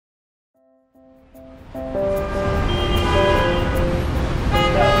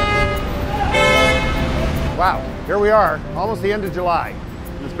Wow, here we are, almost the end of July.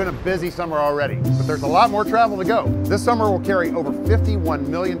 It's been a busy summer already, but there's a lot more travel to go. This summer will carry over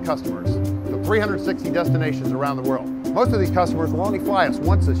 51 million customers to 360 destinations around the world. Most of these customers will only fly us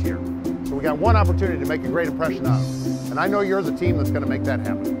once this year, so we got one opportunity to make a great impression on them. And I know you're the team that's going to make that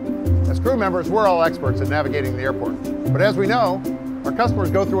happen. As crew members, we're all experts at navigating the airport. But as we know, our customers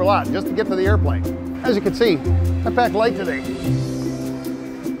go through a lot just to get to the airplane. As you can see, I packed light today.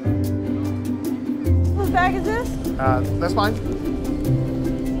 Whose bag is this? That's mine.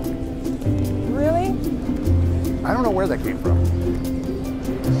 Really? I don't know where that came from.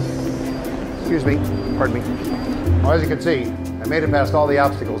 Excuse me, pardon me. Well, as you can see, I made it past all the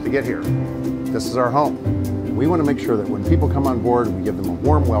obstacles to get here. This is our home. We want to make sure that when people come on board, we give them a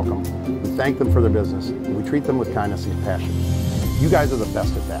warm welcome, we thank them for their business, and we treat them with kindness and passion. You guys are the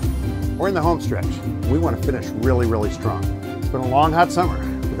best at that. We're in the home stretch. We want to finish really, really strong. It's been a long, hot summer.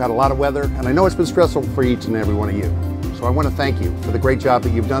 We've had a lot of weather, and I know it's been stressful for each and every one of you. So I want to thank you for the great job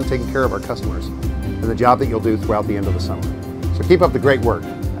that you've done taking care of our customers and the job that you'll do throughout the end of the summer. So keep up the great work,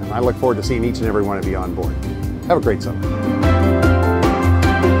 and I look forward to seeing each and every one of you on board. Have a great summer.